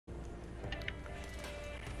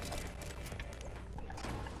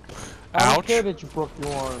I don't care that you broke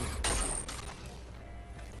your arm.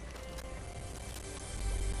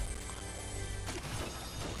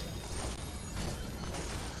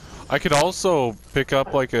 I could also pick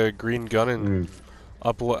up like a green gun and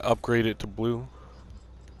upgrade it to blue.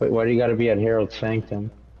 Wait, why do you gotta be at Harold's Sanctum?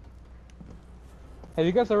 Have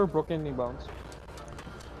you guys ever broken any bones?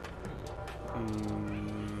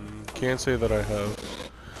 Can't say that I have.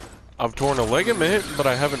 I've torn a ligament, but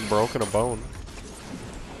I haven't broken a bone.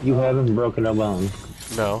 You haven't broken a bone?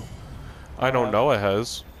 No. I don't know it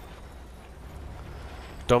has.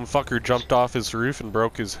 Dumb fucker jumped off his roof and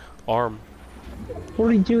broke his arm. What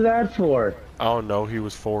did he do that for? I don't know, he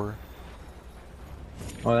was 4.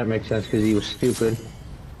 Oh, that makes sense because he was stupid.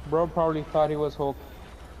 Bro probably thought he was Hulk.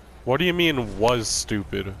 What do you mean, was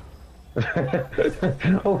stupid?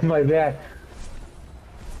 Oh, my bad.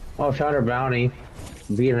 Oh, I found her bounty.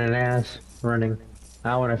 Being an ass. Running.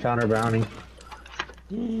 Now when I found her bounty.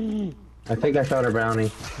 I think I found her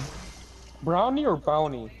bounty. Brownie or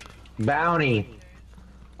bounty? Bounty.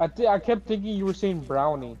 I kept thinking you were saying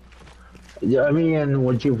brownie. Yeah, I mean,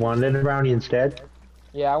 would you want a brownie instead?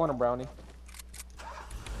 Yeah, I want a brownie.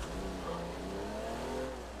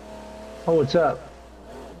 Oh, what's up?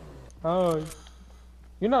 Oh,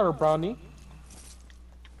 you're not a brownie.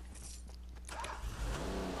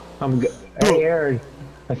 I'm good. Hey, Aaron.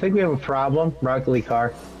 I think we have a problem. Broccoli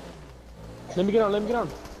car. Let me get on, let me get on.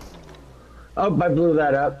 Oh, I blew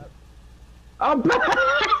that up. Oh,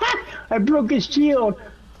 I broke his shield.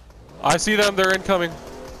 I see them, they're incoming.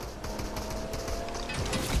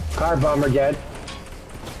 Car bomber dead.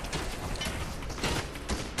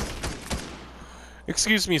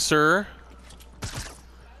 Excuse me, sir.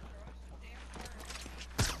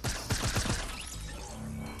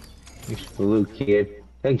 Thanks for the loot, kid.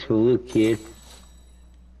 Thanks for the loot, kid.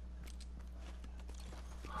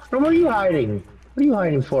 Now, where are you hiding? What are you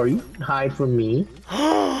hiding for? You can hide from me.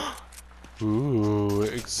 Ooh,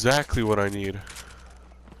 exactly what I need.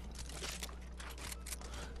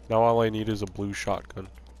 Now all I need is a blue shotgun.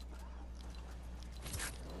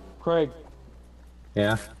 Craig,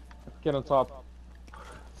 Yeah. get on top.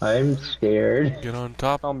 I'm scared. Get on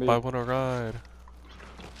top, I wanna ride.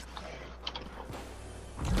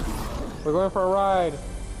 We're going for a ride.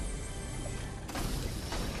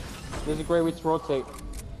 There's a great way to rotate.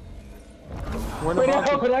 We're in the Wait,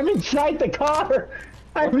 bounty. no, but I'm inside the car.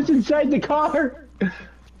 I was inside the car.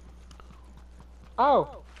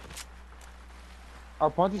 Oh! Our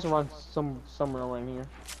bounty's around somewhere around here.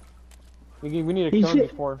 We need to kill him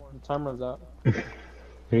before the time runs out.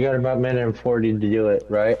 You got about a minute and 40 to do it,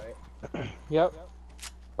 right? Yep.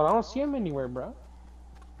 But I don't see him anywhere, bro.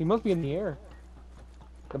 He must be in the air.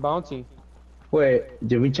 The bounty. Wait,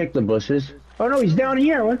 did we check the bushes? Oh no, he's down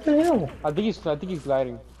here. What the hell? I think he's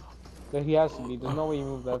gliding. But he has to be. There's no way he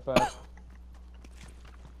moves that fast.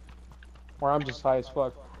 Or I'm just high as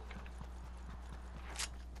fuck.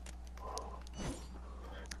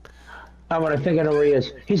 Oh, but I think I know where he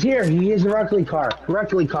is. He's here. He is a Ruckley car.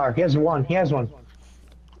 Ruckley car. He has one. He has one.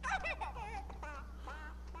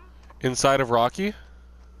 Inside of Rocky?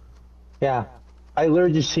 Yeah. I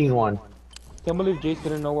literally just seen one. Can't believe Jace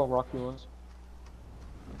didn't know what Rocky was.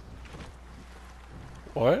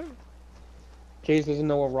 What? Jace doesn't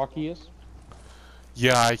know what Rocky is?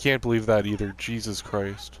 Yeah, I can't believe that either. Jesus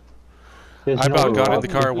Christ. There's I about got in the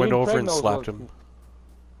Rocky- car and went Ian over Craig and knows slapped him.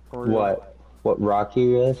 For real. What? What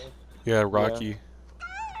Rocky is? Yeah, Rocky.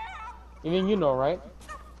 Even you know, right?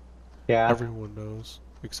 Yeah. Everyone knows,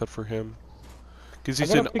 except for him. Because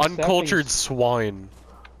he's I an gotta pick uncultured settings. swine.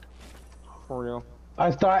 For real.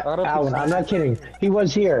 I thought, I don't Alan, think I'm not kidding. He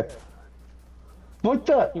was here. What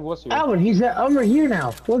the? He was here. Alan, he's over here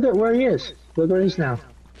now. Look at where he is. Look where he is now.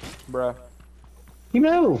 Bruh. He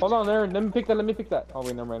moved. Hold on there. Let me pick that. Let me pick that. Oh,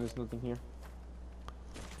 wait, never mind. There's nothing here.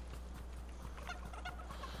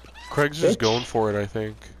 Craig's just Bitch. going for it, I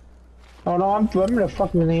think. Oh no, I'm gonna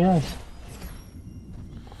fuck him in the ass.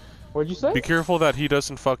 What'd you say? Be careful that he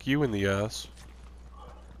doesn't fuck you in the ass.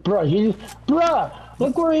 Bruh,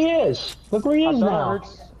 look where he is. Look where he is now.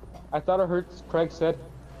 I thought I heard Craig said,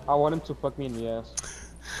 I want him to fuck me in the ass.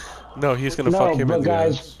 No, he's gonna fuck him in the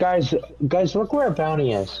ass. guys, look where our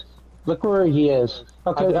bounty is. Look where he is.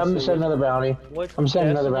 Okay, I'm gonna send another bounty. I'm sending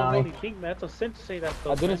another bounty. Thing, man. That's a sin to say that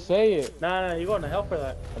stuff. I didn't say it. Nah, you're going to hell for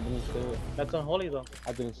that. I didn't say it. That's unholy, though.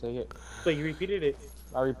 I didn't say it. But you repeated it.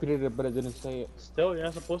 I repeated it, but I didn't say it. Still, you're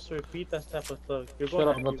not supposed to repeat that type of stuff. You're Shut going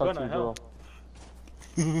up, to, I'm you're not going talking to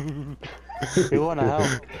to you, hell. girl. You're going to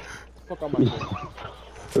hell. Fuck on my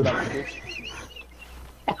face. Back, bitch.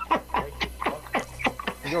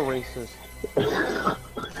 You're racist.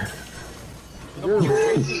 You're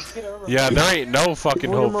racist. racist kid I ever Yeah, met. there ain't no fucking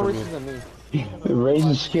You're hope more for me. racist than me. The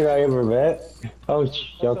racist kid I ever met. Oh, That's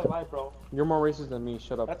shut a up. lie, bro. You're more racist than me.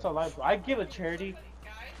 Shut up. That's a lie, bro. I give a charity.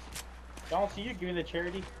 Y'all don't see you giving the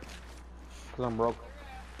charity? Cause I'm broke.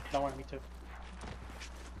 Don't want me to.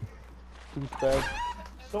 Too bad.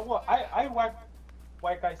 So what? I whack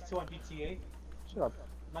white guys too on GTA. Shut up.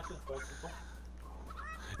 Not just black people.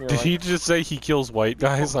 You're Did right. he just say he kills white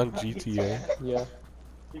guys on GTA? Yeah.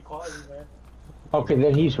 Equality, man. Okay,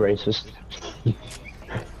 then he's racist.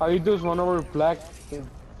 All you do is run over black and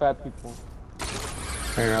fat people.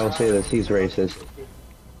 And I will say this, he's racist.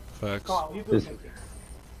 Facts. Come on, you do This- something.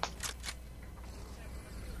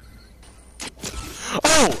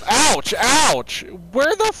 Oh! Ouch! Ouch!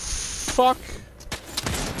 Where the fuck?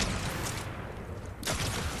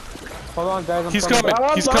 Hold on, guys. He's coming!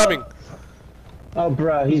 He's coming! Oh,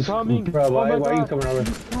 bruh, he's coming. Bruh, Oh why my are you God. coming over?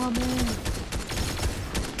 He's coming.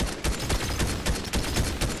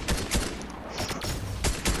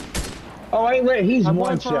 Oh, wait, he's I'm one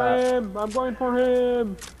going for shot. him. I'm going for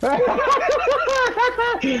him.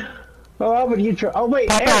 Oh, how would you try? Oh, wait,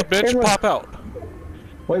 Pop Aaron, out, bitch! Aaron, Pop out!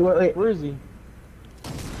 Wait. Where is he?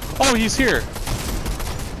 Oh, he's here!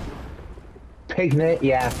 Pignet,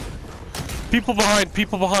 yeah. People behind!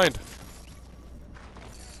 People behind!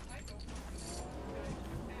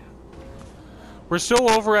 We're still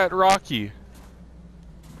over at Rocky.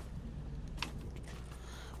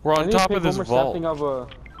 We're I on need to top pick of this one more vault. something of a.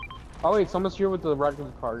 Oh wait, someone's here with the rocket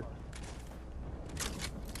card.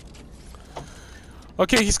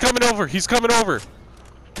 Okay, he's coming over. He's coming over.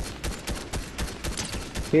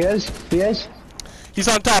 He is? He's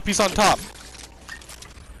on top. He's on top.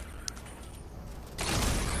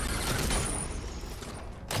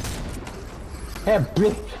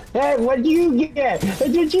 Hey, what do you get?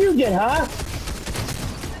 What did you get, huh?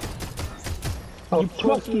 Oh,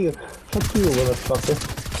 fuck you. Fuck you,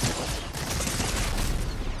 motherfucker.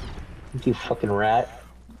 You fucking rat.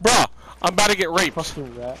 Bruh, I'm about to get raped.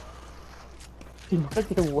 Fucking rat. You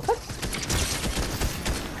fucking what?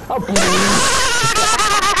 Oh,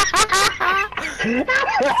 please.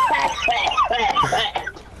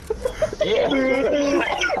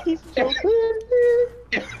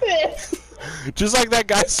 Just like that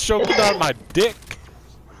guy's choking on my dick.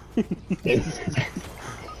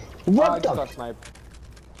 What I just the? got sniped.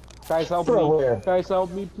 Guys, help Bro, me. where? Guys,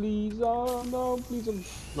 help me, please. Oh no, please don't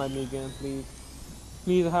snipe me again, please.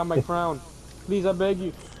 Please, I have my crown. Please, I beg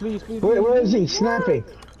you. Please, please. Where please. is he? Snapping.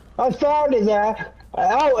 I found it there.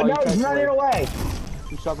 Oh, you no, he's passed running away.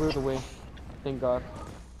 He shockwaves away. Thank God.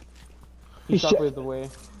 He He shot- shockwaves away.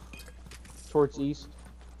 Towards east.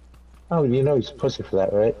 Oh, you know he's pussy for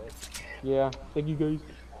that, right? Yeah. Thank you, guys.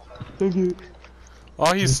 Thank you.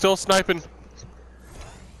 Oh, he's still sniping.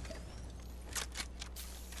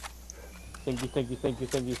 Thank you, thank you, thank you,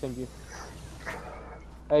 thank you, thank you.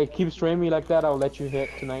 Hey, keep spraying me like that, I'll let you hit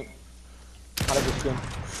tonight. Out of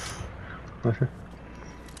the skin.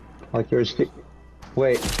 Like yours.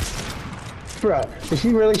 Wait. Bruh, is he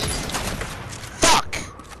really? Fuck!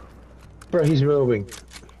 Bro, he's moving.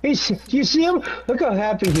 Do you see him? Look how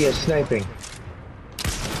happy he is sniping.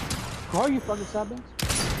 Who are you fucking stabbing?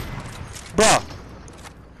 Bruh.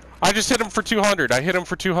 I just hit him for 200. I hit him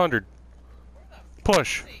for 200.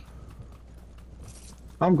 Push.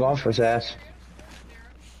 I'm going for his ass.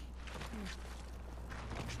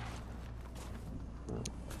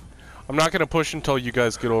 I'm not gonna push until you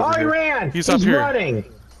guys get over Oh, he here. ran! He's up here. Running!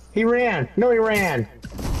 He ran! No, he ran!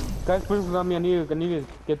 Guys, please let me, I need to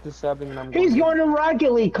get this stabbing and I'm He's going to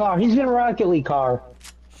Rocket League car! He's in a Rocket League car!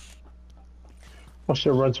 Oh,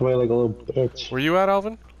 shit, runs away like a little bitch. Where you at,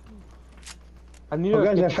 Alvin? I need Oh, to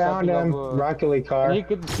guys, get I the found stabbing him. of, Rocket League I car. need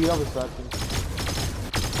to get the speed of his stabbing.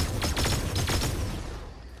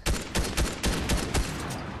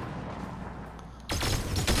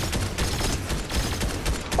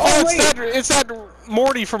 Oh, wait. it's that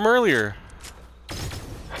Morty from earlier.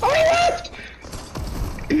 Oh, he left!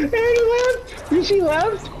 And he left! You see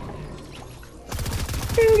left?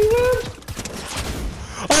 And he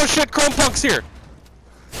left! Oh shit, Chrome Punk's here.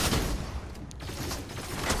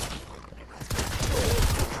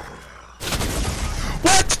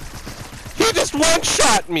 What? He just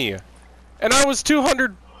one-shot me, and I was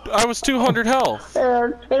 200. I was 200 health.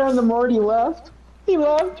 Aaron the Morty left. He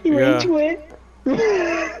left. He Yeah. rage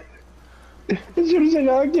quit. As soon as I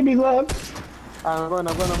knocked him, he left. I'm going.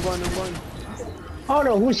 Oh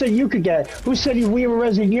no, who said you could get it? Who said we were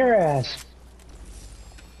resing your ass?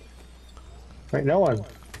 Right, no one.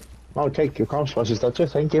 I'll take your comms flushes, that's it,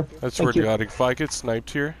 thank you. I swear Thank to you. God, if I get sniped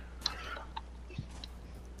here.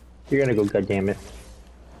 You're gonna go, goddammit.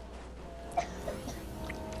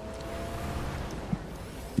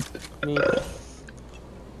 Me.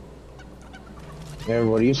 Yeah,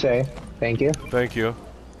 what do you say? Thank you. Thank you.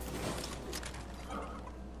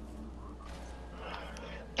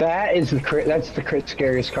 That's the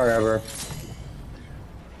scariest car ever.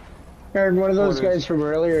 And one of those guys from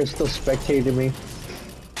earlier is still spectating me.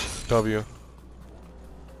 W.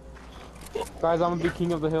 Guys, I'm gonna be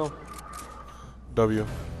king of the hill. W.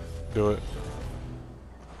 Do it.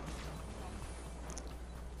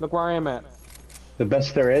 Look where I am at. The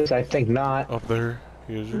best there is? I think not. Up there.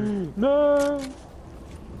 User. No!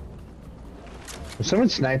 Is someone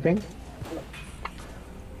sniping?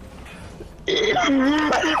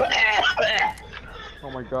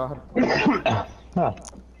 Oh my god. Huh.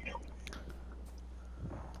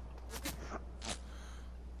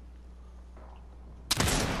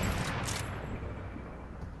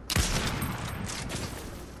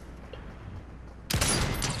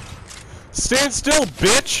 Stand still,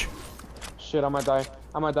 bitch! Shit, I might die.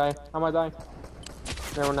 I might die. I might die.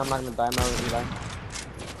 No, I'm not gonna die. I'm not gonna die.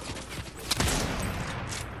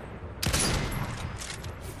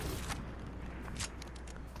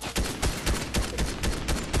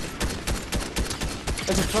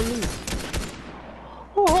 It's a Chun-Li.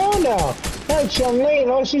 Oh, hell no! That's Chun-Li.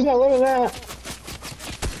 No, she's not living that.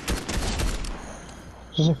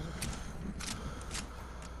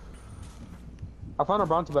 I found a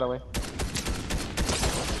bounty, by the way.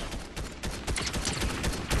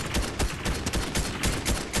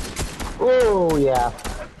 Oh, yeah.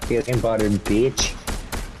 Getting buttered, bitch.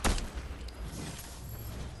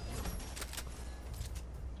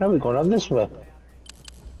 How are we going down this way?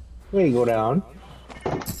 We go down.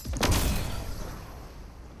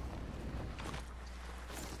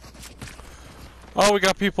 Oh, we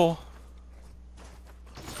got people.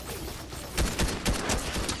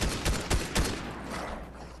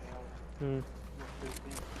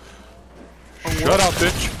 Shut up,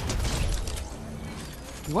 bitch.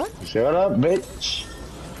 What? Shut up, bitch.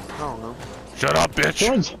 I don't know. Shut up, bitch.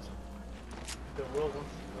 George.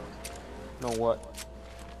 No what?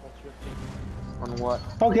 On what?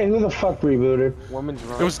 Okay, who the fuck rebooted? Women's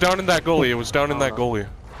run. It was down in that goalie. It was down in that goalie.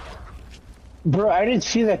 Bro, I didn't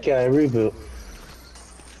see that guy reboot.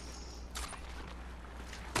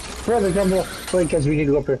 Brother, come here. Wait, because we need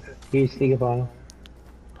to go up here. He's sneaking up on him.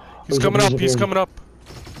 He's coming up. He's coming up.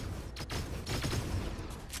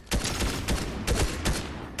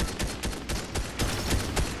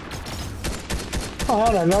 Oh,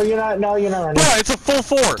 hold on. No, you're not. No, you're not running. Bruh, it's a full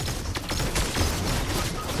 4.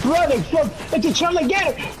 Brother, it's a Chun-Li.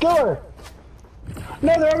 Get it. Go her.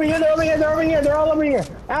 No, they're over here. They're over here. They're over here. They're all over here.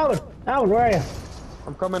 Alan, where are you?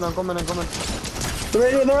 I'm coming. I'm coming. I'm coming. They're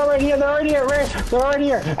right here. They're already here. They're already here. They're already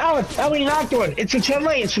here. Alan, you're not doing. It's a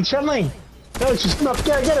Chun-Li. It's a Chun-Li. No, it's just enough.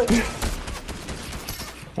 Get it.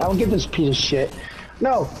 Alan, get this piece of shit.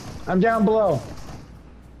 No, I'm down below.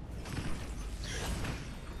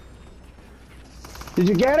 Did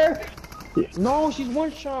you get her? No, she's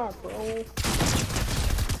one shot, bro.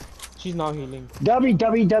 She's not healing. W.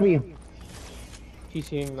 She's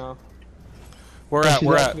healing now. Where at?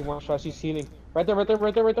 Where at? Actually one shot. She's healing. Right there. Right there.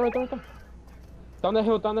 Right there. Right there. Right there. Right there. Down the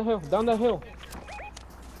hill. Down the hill. Down the hill.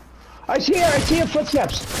 I see her. I see her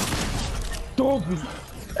footsteps. Don't.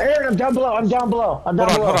 Aaron, I'm down below. I'm down below. I'm down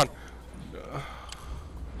below. Hold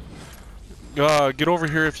on. Get over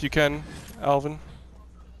here if you can, Alvin.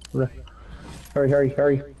 Hurry.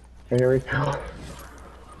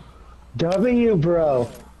 W, bro.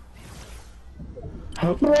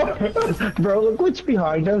 Bro, look what's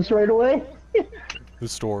behind us right away. The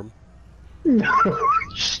storm. No,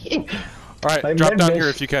 shit. Alright, drop down here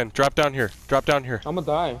if you can. Drop down here. Drop down here. I'm gonna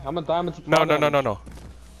die. I'm gonna die. I'm gonna take No.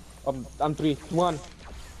 I'm 3, 1.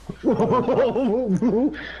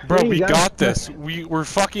 Bro, we got this. We're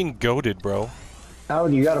fucking goated, bro. Oh,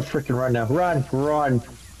 you gotta freaking run now. Run.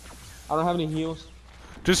 I don't have any heals.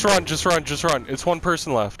 Just run. It's one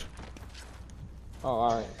person left. Oh,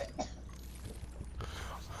 alright.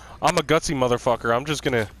 I'm a gutsy motherfucker. I'm just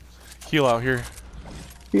gonna heal out here.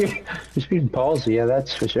 Yeah, you're being ballsy, yeah,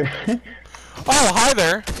 that's for sure. Oh, hi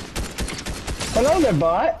there. Hello there,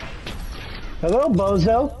 bot. Hello,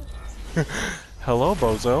 bozo. Hello,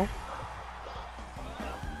 bozo.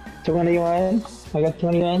 21. I got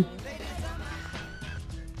 21.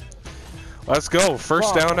 Let's go.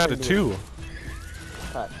 First down out of 2.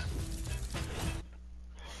 Facts.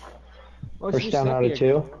 Oh, First she's down out snappy of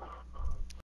again. 2.